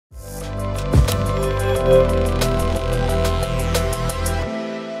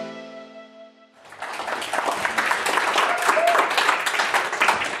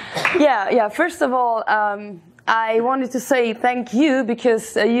Yeah, first of all, I wanted to say thank you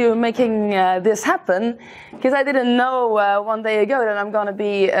because you're making this happen. Because I didn't know one day ago that I'm going to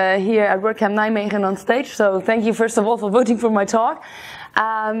be here at WordCamp Nijmegen on stage. So thank you, first of all, for voting for my talk.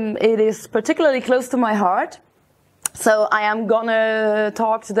 It is particularly close to my heart. So I am going to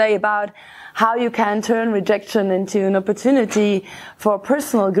talk today about how you can turn rejection into an opportunity for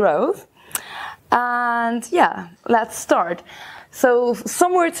personal growth. And yeah, let's start. So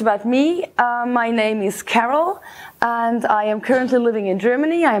some words about me. My name is Carole, and I am currently living in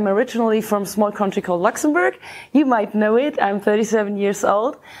Germany. I am originally from a small country called Luxembourg. You might know it. I'm 37 years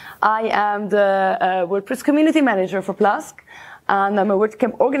old. I am the WordPress community manager for Plask, and I'm a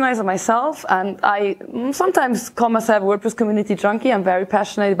WordCamp organizer myself, and I sometimes call myself a WordPress community junkie. I'm very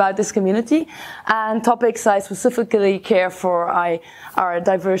passionate about this community, and topics I specifically care for are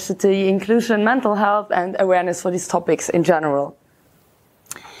diversity, inclusion, mental health, and awareness for these topics in general.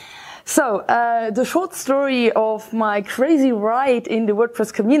 So, the short story of my crazy ride in the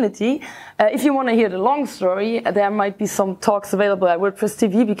WordPress community. If you want to hear the long story, there might be some talks available at WordPress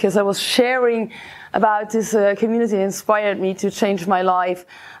TV, because I was sharing about this community inspired me to change my life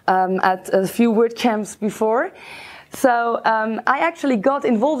at a few WordCamps before. So I actually got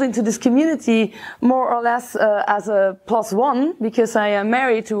involved into this community more or less as a +1, because I am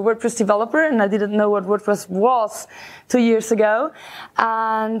married to a WordPress developer and I didn't know what WordPress was 2 years ago.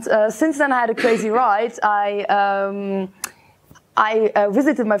 And since then I had a crazy ride. I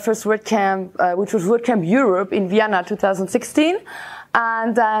visited my first WordCamp, which was WordCamp Europe in Vienna 2016.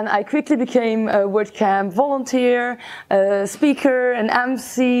 And then I quickly became a WordCamp volunteer, a speaker, an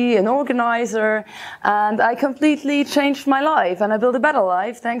MC, an organizer, and I completely changed my life, and I built a better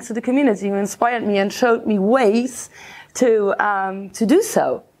life thanks to the community who inspired me and showed me ways to do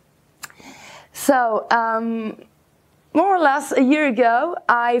so. So, more or less a year ago,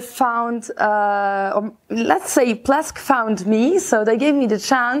 I found, or let's say Plask found me, so they gave me the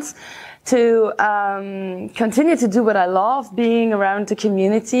chance to continue to do what I love, being around the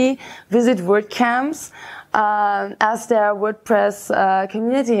community, visit WordCamps as their WordPress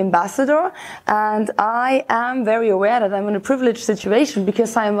community ambassador. And I am very aware that I'm in a privileged situation,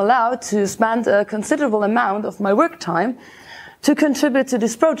 because I am allowed to spend a considerable amount of my work time to contribute to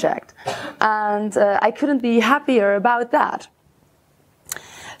this project. And I couldn't be happier about that.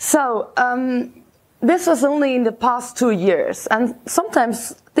 So, this was only in the past 2 years, and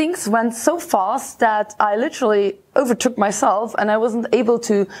sometimes things went so fast that I literally overtook myself and I wasn't able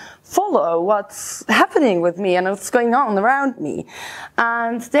to follow what's happening with me and what's going on around me.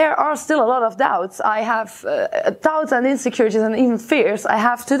 And there are still a lot of doubts. I have doubts and insecurities and even fears I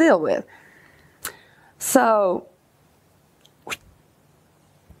have to deal with. So,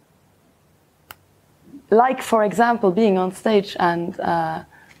 like for example, being on stage and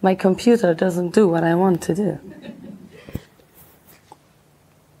my computer doesn't do what I want to do.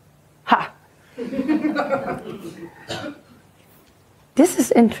 Ha! This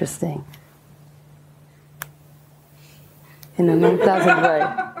is interesting. In an unpleasant way.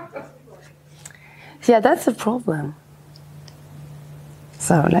 Yeah, that's a problem.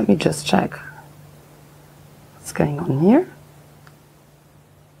 So let me just check what's going on here.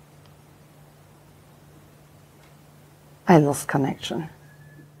 I lost connection.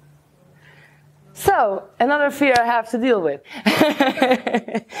 So, another fear I have to deal with.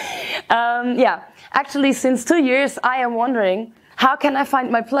 Yeah, actually, since 2 years, I am wondering, how can I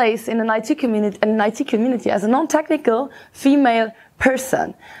find my place in an IT community as a non-technical female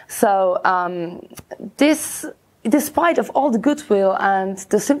person? So, despite of all the goodwill and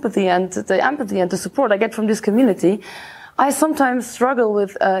the sympathy and the empathy and the support I get from this community, I sometimes struggle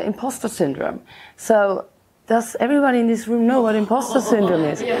with imposter syndrome. So, does everybody in this room know what imposter syndrome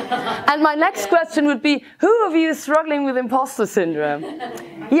is? Yeah. And my next question would be, who of you is struggling with imposter syndrome?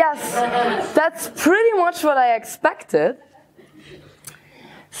 Yes, that's pretty much what I expected.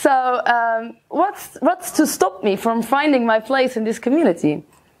 So, what's to stop me from finding my place in this community?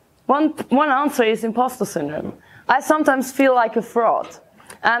 One answer is imposter syndrome. I sometimes feel like a fraud.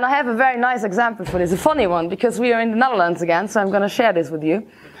 And I have a very nice example for this, a funny one, because we are in the Netherlands again, so I'm going to share this with you.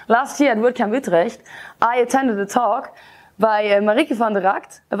 Last year at WordCamp Utrecht, I attended a talk by Marieke van der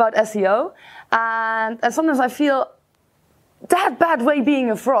Rakt about SEO, and sometimes I feel that bad way being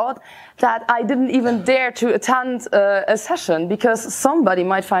a fraud that I didn't even dare to attend a session, because somebody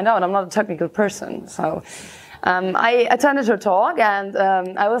might find out I'm not a technical person. So I attended her talk, and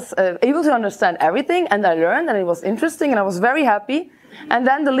I was able to understand everything, and I learned, and it was interesting, and I was very happy. And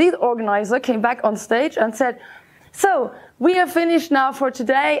then the lead organizer came back on stage and said, "So, we are finished now for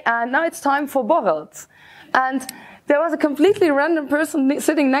today, and now it's time for borrels." And there was a completely random person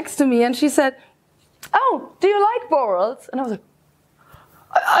sitting next to me, and she said, "Oh, do you like borrels?" And I was like,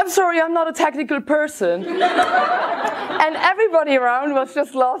 "I'm sorry, I'm not a technical person." And everybody around was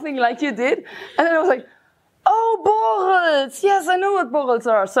just laughing like you did. And then I was like, "Oh, borrels! Yes, I know what borrels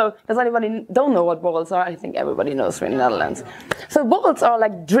are." So, does anybody don't know what borrels are? I think everybody knows we're in the Netherlands. So, borrels are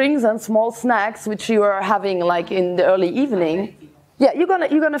like drinks and small snacks which you are having like in the early evening. Yeah,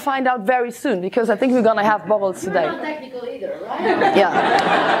 you're gonna find out very soon, because I think we're gonna have borrels today. You're not technical either, right?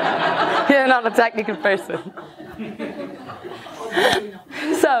 Yeah, you're not a technical person.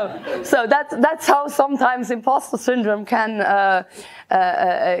 So that's how sometimes imposter syndrome can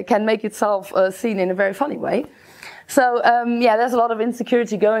make itself seen in a very funny way. So yeah, there's a lot of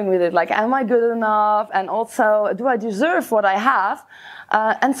insecurity going with it. Like, am I good enough? And also, do I deserve what I have?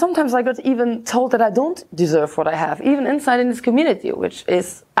 And sometimes I got even told that I don't deserve what I have, even inside in this community, which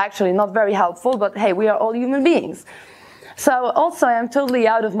is actually not very helpful. But hey, we are all human beings. So also, I am totally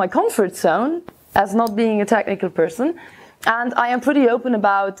out of my comfort zone as not being a technical person. And I am pretty open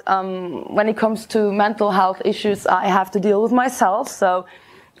about when it comes to mental health issues I have to deal with myself. So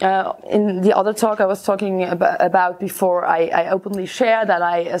in the other talk I was talking about before, I openly share that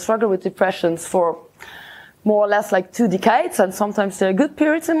I struggle with depressions for more or less like 2 decades. And sometimes there are good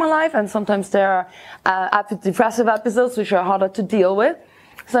periods in my life, and sometimes there are depressive episodes which are harder to deal with.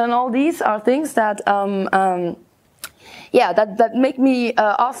 So and all these are things that yeah, that make me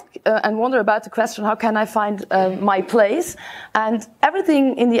ask and wonder about the question, how can I find my place? And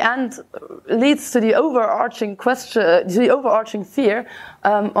everything in the end leads to the overarching question, the overarching fear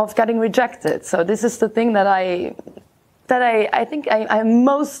of getting rejected. So this is the thing that I think I'm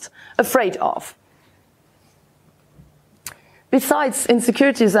most afraid of. Besides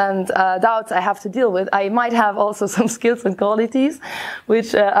insecurities and doubts I have to deal with, I might have also some skills and qualities,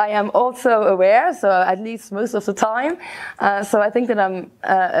 which I am also aware, so at least most of the time. So I think that I'm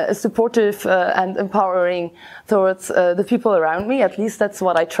supportive and empowering towards the people around me. At least that's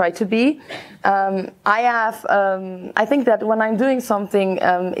what I try to be. I think that when I'm doing something,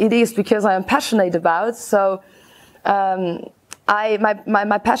 it is because I am passionate about. So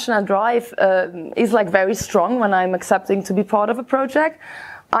my passion and drive is like very strong when I'm accepting to be part of a project.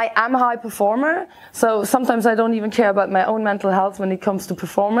 I am a high performer, so sometimes I don't even care about my own mental health when it comes to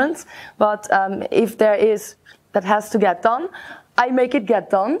performance. But if there is that has to get done, I make it get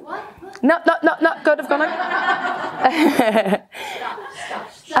done. What? No, code of conduct.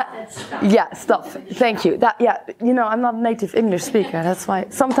 Stop. Yeah, stop. Thank you. Yeah, you know, I'm not a native English speaker. That's why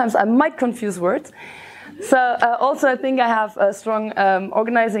sometimes I might confuse words. So also I think I have strong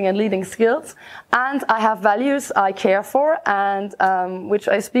organizing and leading skills, and I have values I care for and which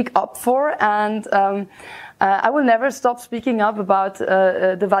I speak up for, and I will never stop speaking up about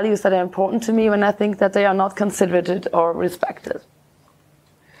the values that are important to me when I think that they are not considered or respected.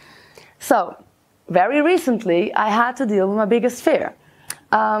 So very recently I had to deal with my biggest fear.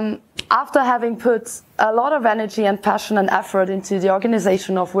 After having put a lot of energy and passion and effort into the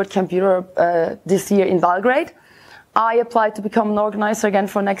organization of WordCamp Europe this year in Belgrade, I applied to become an organizer again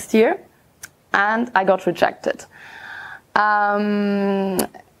for next year, and I got rejected.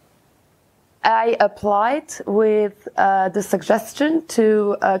 I applied with the suggestion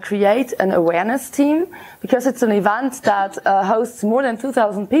to create an awareness team, because it's an event that hosts more than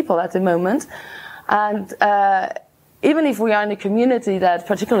 2,000 people at the moment, and even if we are in a community that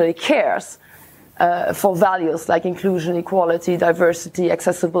particularly cares for values like inclusion, equality, diversity,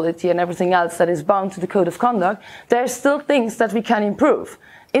 accessibility, and everything else that is bound to the code of conduct, there are still things that we can improve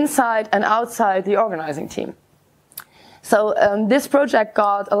inside and outside the organizing team. So this project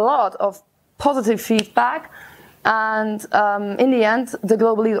got a lot of positive feedback, and in the end, the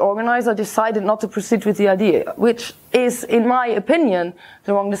global lead organizer decided not to proceed with the idea, which is, in my opinion,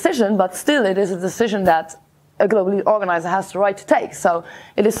 the wrong decision, but still it is a decision that a global lead organizer has the right to take. So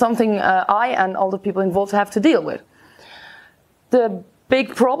it is something I and all the people involved have to deal with. The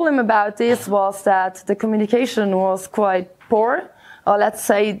big problem about this was that the communication was quite poor. Or let's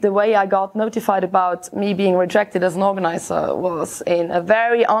say the way I got notified about me being rejected as an organizer was in a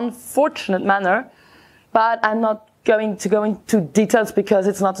very unfortunate manner. But I'm not going to go into details because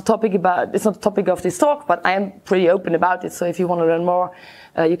it's not the topic of this talk, but I am pretty open about it. So if you want to learn more,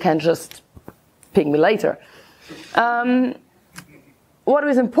 you can just ping me later. What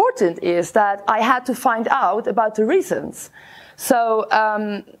was important is that I had to find out about the reasons. So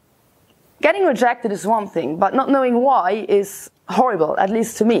getting rejected is one thing, but not knowing why is horrible, at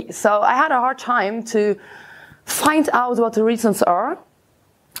least to me. So I had a hard time to find out what the reasons are.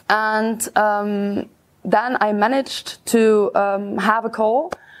 And then I managed to have a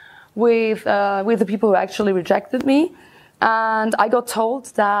call with the people who actually rejected me. And I got told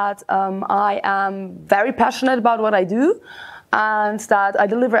that I am very passionate about what I do and that I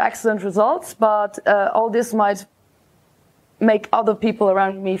deliver excellent results, but all this might make other people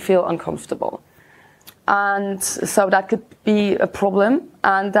around me feel uncomfortable. And so that could be a problem,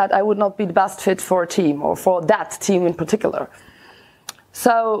 and that I would not be the best fit for a team, or for that team in particular.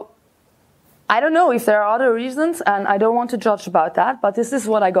 So I don't know if there are other reasons, and I don't want to judge about that, but this is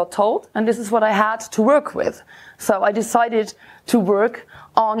what I got told, and this is what I had to work with. So I decided to work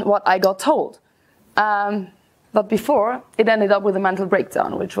on what I got told. But before, it ended up with a mental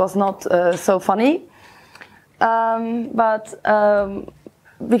breakdown, which was not so funny.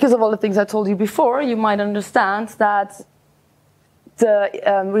 Because of all the things I told you before, you might understand that the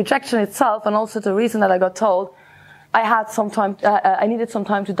rejection itself, and also the reason that I got told, I needed some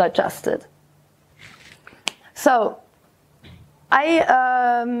time to digest it. So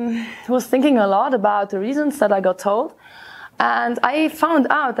I was thinking a lot about the reasons that I got told, and I found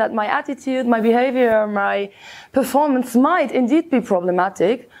out that my attitude, my behavior, my performance might indeed be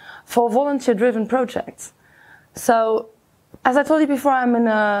problematic for volunteer-driven projects. So, as I told you before, I'm in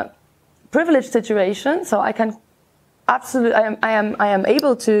a privileged situation, so I can absolutely, I am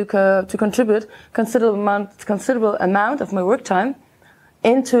able to contribute considerable amount of my work time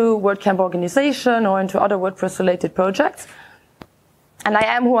into WordCamp organization or into other WordPress-related projects. And I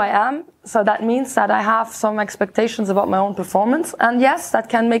am who I am, so that means that I have some expectations about my own performance, and yes, that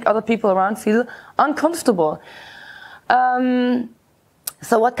can make other people around feel uncomfortable.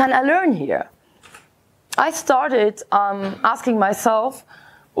 So what can I learn here? I started asking myself,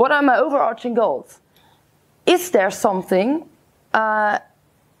 what are my overarching goals? Is there something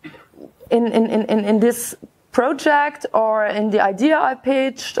in this project or in the idea I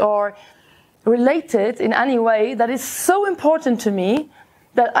pitched or related in any way that is so important to me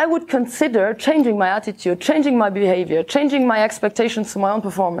that I would consider changing my attitude, changing my behavior, changing my expectations to my own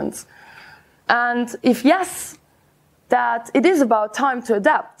performance? And if yes, that it is about time to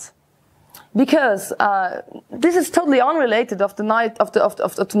adapt. Because this is totally unrelated of the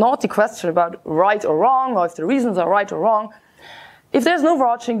naughty question about right or wrong, or if the reasons are right or wrong. If there's an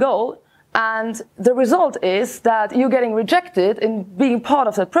overarching goal, and the result is that you're getting rejected in being part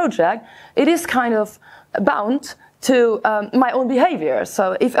of that project, it is kind of bound to my own behavior.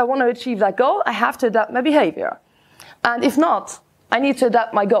 So if I want to achieve that goal, I have to adapt my behavior. And if not, I need to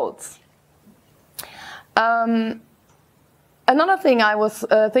adapt my goals. Another thing I was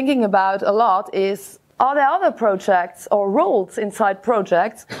thinking about a lot is, are there other projects or roles inside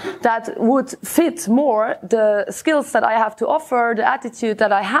projects that would fit more the skills that I have to offer, the attitude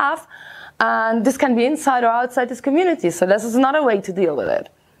that I have? And this can be inside or outside this community. So this is another way to deal with it.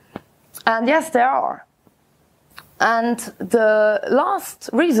 And yes, there are. And the last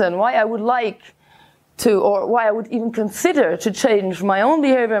reason why I would like to, or why I would even consider to change my own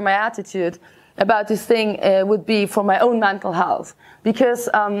behavior, my attitude about this thing would be for my own mental health. Because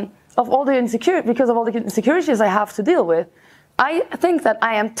of all the insecurities I have to deal with, I think that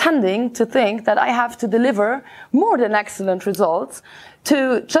I am tending to think that I have to deliver more than excellent results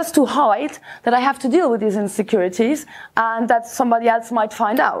just to hide that I have to deal with these insecurities and that somebody else might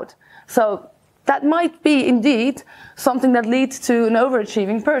find out. So that might be indeed something that leads to an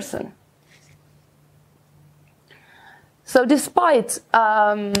overachieving person. So despite,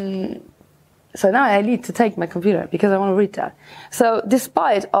 so now I need to take my computer because I want to read that. So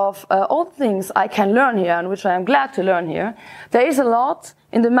despite of all the things I can learn here, and which I am glad to learn here, there is a lot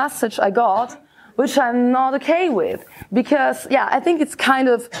in the message I got which I'm not okay with. Because, yeah, I think it's kind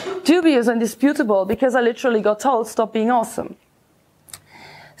of dubious and disputable because I literally got told, stop being awesome.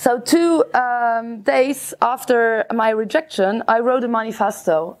 So 2 days after my rejection, I wrote a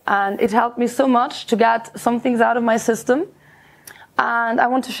manifesto, and it helped me so much to get some things out of my system. And I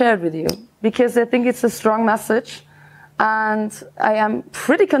want to share it with you because I think it's a strong message. And I am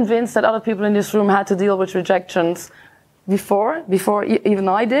pretty convinced that other people in this room had to deal with rejections before even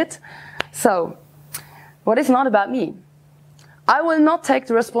I did. So, what is not about me? I will not take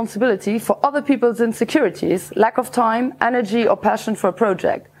the responsibility for other people's insecurities, lack of time, energy, or passion for a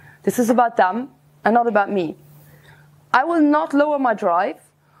project. This is about them and not about me. I will not lower my drive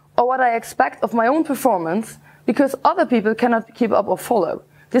or what I expect of my own performance because other people cannot keep up or follow.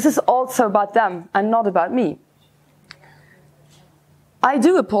 This is also about them and not about me. I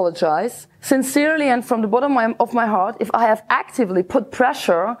do apologize, sincerely and from the bottom of my heart, if I have actively put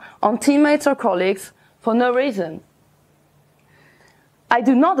pressure on teammates or colleagues for no reason. I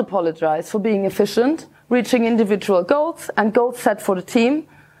do not apologize for being efficient, reaching individual goals and goals set for the team,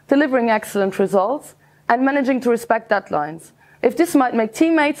 delivering excellent results, and managing to respect deadlines. if this might make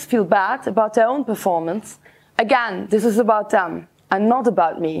teammates feel bad about their own performance, again, this is about them and not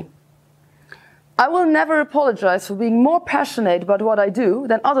about me. I will never apologize for being more passionate about what I do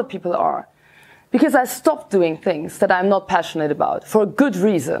than other people are, because I stopped doing things that I'm not passionate about for a good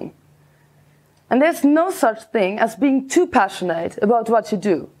reason. And there's no such thing as being too passionate about what you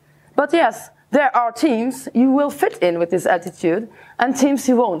do. But yes, there are teams you will fit in with this attitude and teams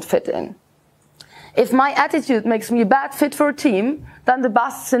you won't fit in. If my attitude makes me a bad fit for a team, then the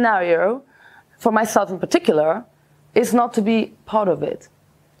best scenario, for myself in particular, is not to be part of it.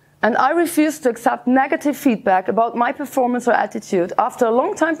 And I refuse to accept negative feedback about my performance or attitude after a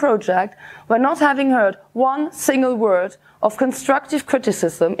long-time project where not having heard one single word of constructive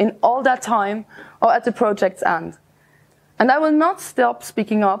criticism in all that time or at the project's end. And I will not stop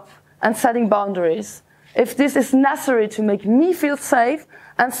speaking up and setting boundaries if this is necessary to make me feel safe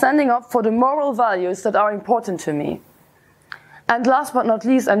and standing up for the moral values that are important to me. And last but not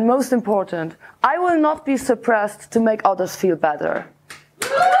least, and most important, I will not be suppressed to make others feel better.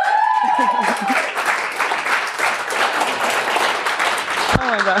 Oh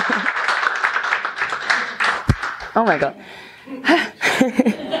my God. Oh my God.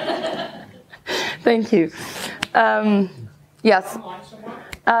 Thank you. Yes.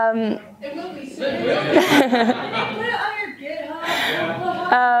 It will be soon. Put it on your GitHub.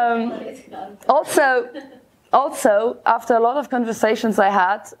 Also, after a lot of conversations I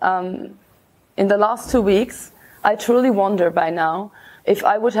had in the last 2 weeks, I truly wonder by now if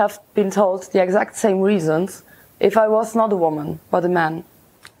I would have been told the exact same reasons if I was not a woman, but a man.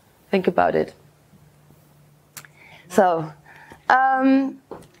 Think about it. So,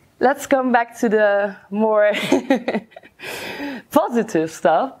 let's come back to the more positive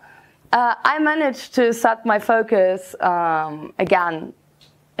stuff. I managed to set my focus again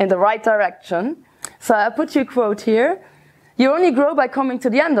in the right direction. So I put you a quote here. You only grow by coming to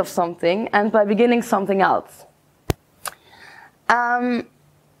the end of something and by beginning something else.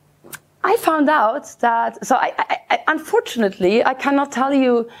 I found out that, so unfortunately, I cannot tell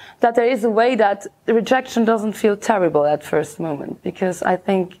you that there is a way that rejection doesn't feel terrible at first moment, because I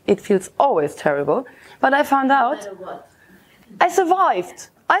think it feels always terrible. But I found out I survived.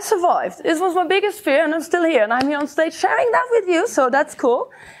 It was my biggest fear, and I'm still here, and I'm here on stage sharing that with you, so that's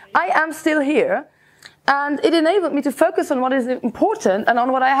cool. I am still here, and it enabled me to focus on what is important and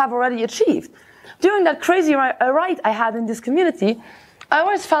on what I have already achieved. During that crazy ride I had in this community, I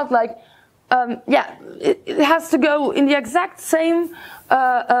always felt like, it has to go in the exact same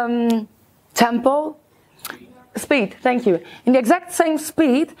tempo, speed, thank you, in the exact same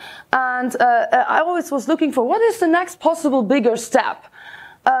speed, and I always was looking for what is the next possible bigger step.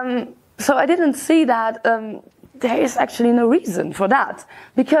 So I didn't see that there is actually no reason for that,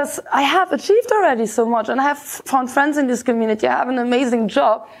 because I have achieved already so much, and I have found friends in this community. I have an amazing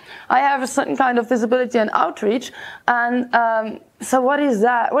job. I have a certain kind of visibility and outreach, and so what is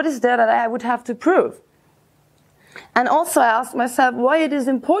that? What is there that I would have to prove? And also I asked myself why it is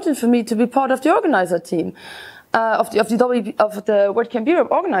important for me to be part of the organizer team, of the WordCamp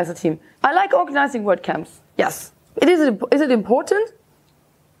Europe organizer team. I like organizing WordCamps. Yes. Is it important?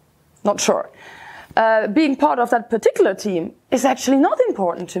 Not sure. Being part of that particular team is actually not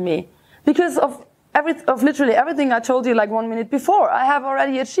important to me, because of literally everything I told you like 1 minute before. I have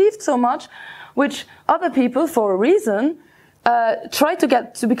already achieved so much, which other people, for a reason, try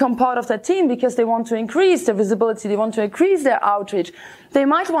to become part of that team because they want to increase their visibility, they want to increase their outreach. They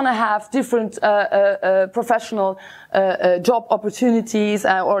might want to have different professional job opportunities,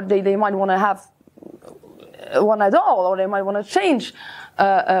 or they might want to have one at all, or they might want to change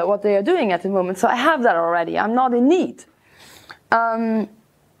what they are doing at the moment. So I have that already. I'm not in need.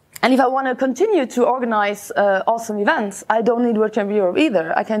 And if I want to continue to organize awesome events, I don't need WordCamp Europe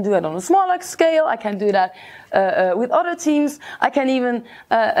either. I can do it on a smaller scale. I can do that with other teams. I can even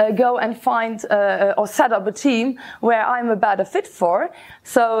go and find or set up a team where I'm a better fit for.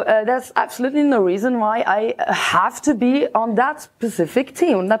 So there's absolutely no reason why I have to be on that specific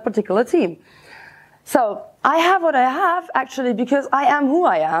team, on that particular team. So I have what I have actually because I am who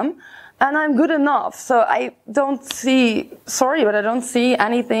I am. And I'm good enough, so I don't see, sorry, but I don't see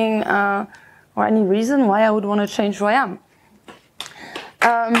anything or any reason why I would want to change who I am.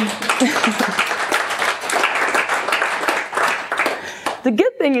 the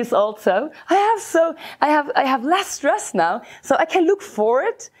good thing is also I have less stress now, so I can look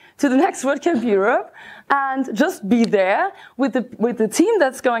forward to the next WordCamp Europe and just be there with the team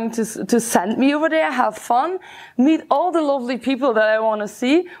that's going to send me over there, have fun, meet all the lovely people that I want to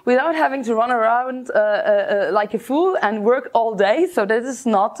see without having to run around like a fool and work all day. So this is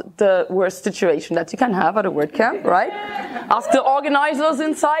not the worst situation that you can have at a WordCamp, right? Ask the organizers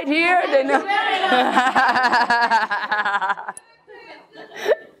inside here. They know.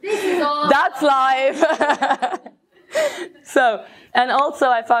 That's live. So, and also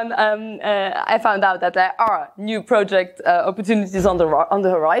I found out that there are new project opportunities on the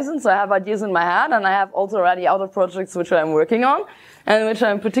horizon. So I have ideas in my head, and I have also already other projects which I'm working on, and which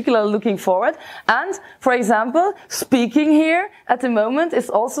I'm particularly looking forward. And for example, speaking here at the moment is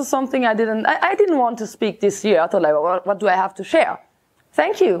also something I didn't want to speak this year. I thought, like, well, what do I have to share?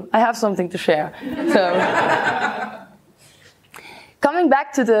 Thank you, I have something to share. So. Coming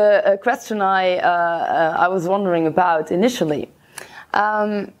back to the question I was wondering about initially,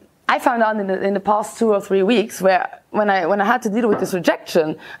 I found out in the past 2 or 3 weeks when I had to deal with this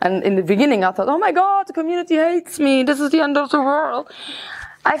rejection, and in the beginning I thought, oh my God, the community hates me, this is the end of the world.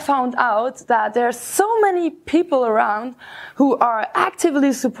 I found out that there are so many people around who are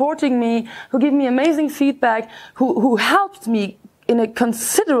actively supporting me, who give me amazing feedback, who helped me in a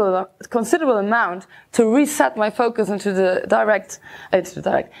considerable amount to reset my focus into the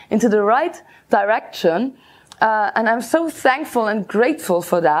right direction, and I'm so thankful and grateful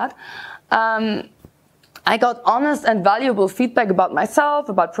for that. I got honest and valuable feedback about myself,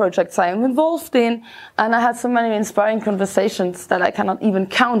 about projects I am involved in, and I had so many inspiring conversations that I cannot even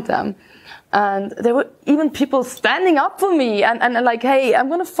count them. And there were even people standing up for me and like, hey, I'm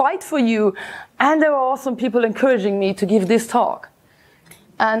going to fight for you. And there were also people encouraging me to give this talk.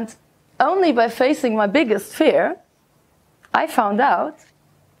 And only by facing my biggest fear, I found out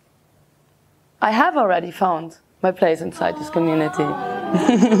I have already found my place inside this community.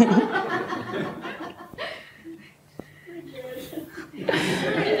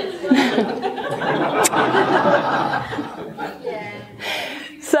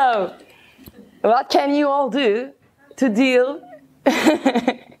 So, what can you all do to deal,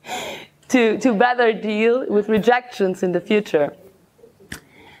 to better deal with rejections in the future?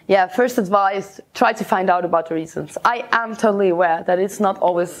 Yeah, first advice, try to find out about the reasons. I am totally aware that it's not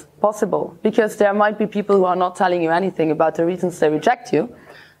always possible, because there might be people who are not telling you anything about the reasons they reject you.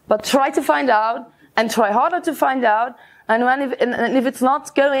 But try to find out, and try harder to find out. And if it's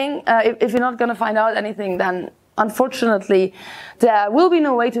not going, if you're not going to find out anything, then unfortunately there will be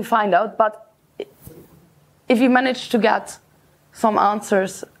no way to find out. But if you manage to get some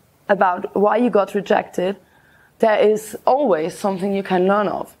answers about why you got rejected, there is always something you can learn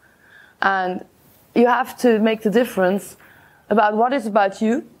of. And you have to make the difference about what is about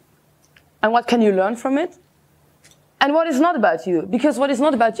you and what can you learn from it, and what is not about you. Because what is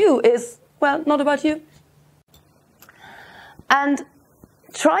not about you is, well, not about you. And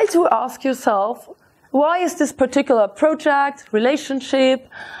try to ask yourself, why is this particular project, relationship,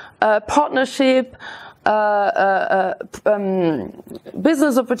 partnership,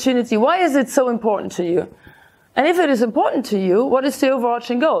 business opportunity, why is it so important to you? And if it is important to you, what is the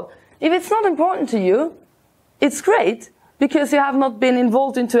overarching goal? If it's not important to you, it's great, because you have not been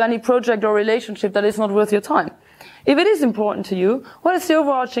involved into any project or relationship that is not worth your time. If it is important to you, what is the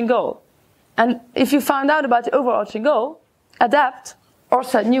overarching goal? And if you found out about the overarching goal, adapt or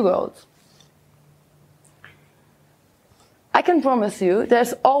set new goals. I can promise you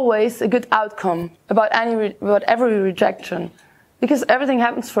there's always a good outcome about every rejection, because everything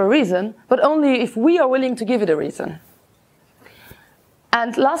happens for a reason, but only if we are willing to give it a reason.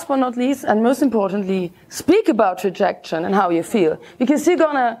 And last but not least, and most importantly, speak about rejection and how you feel, because you're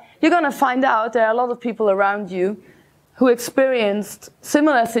gonna find out there are a lot of people around you who experienced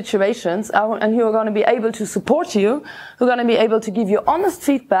similar situations and who are going to be able to support you, who are going to be able to give you honest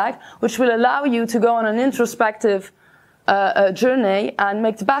feedback, which will allow you to go on an introspective journey and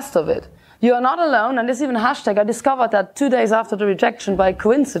make the best of it. You are not alone, and there's even a hashtag. I discovered that 2 days after the rejection by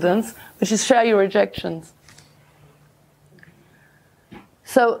coincidence, which is share your rejections.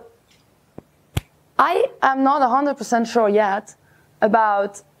 So I am not 100% sure yet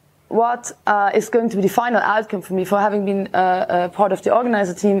about what is going to be the final outcome for me for having been part of the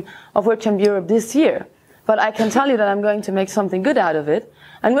organizer team of WordCamp Europe this year. But I can tell you that I'm going to make something good out of it.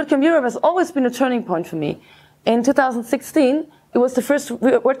 And WordCamp Europe has always been a turning point for me. In 2016, it was the first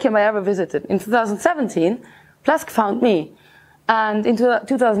WordCamp I ever visited. In 2017, Plesk found me. And in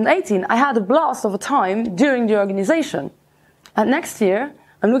 2018, I had a blast of a time during the organization. And next year,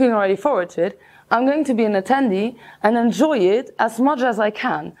 I'm looking already forward to it, I'm going to be an attendee and enjoy it as much as I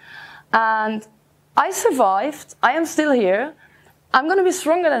can. And I survived. I am still here. I'm going to be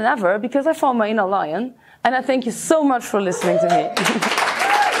stronger than ever because I found my inner lion. And I thank you so much for listening to me.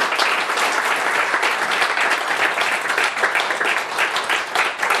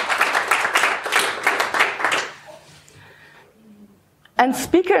 And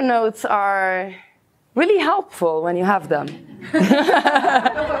speaker notes are really helpful when you have them. Overrated.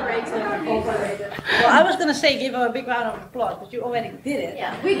 Well, I was going to say give her a big round of applause, but you already did it.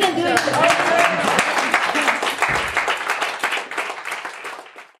 Yeah, we can do it.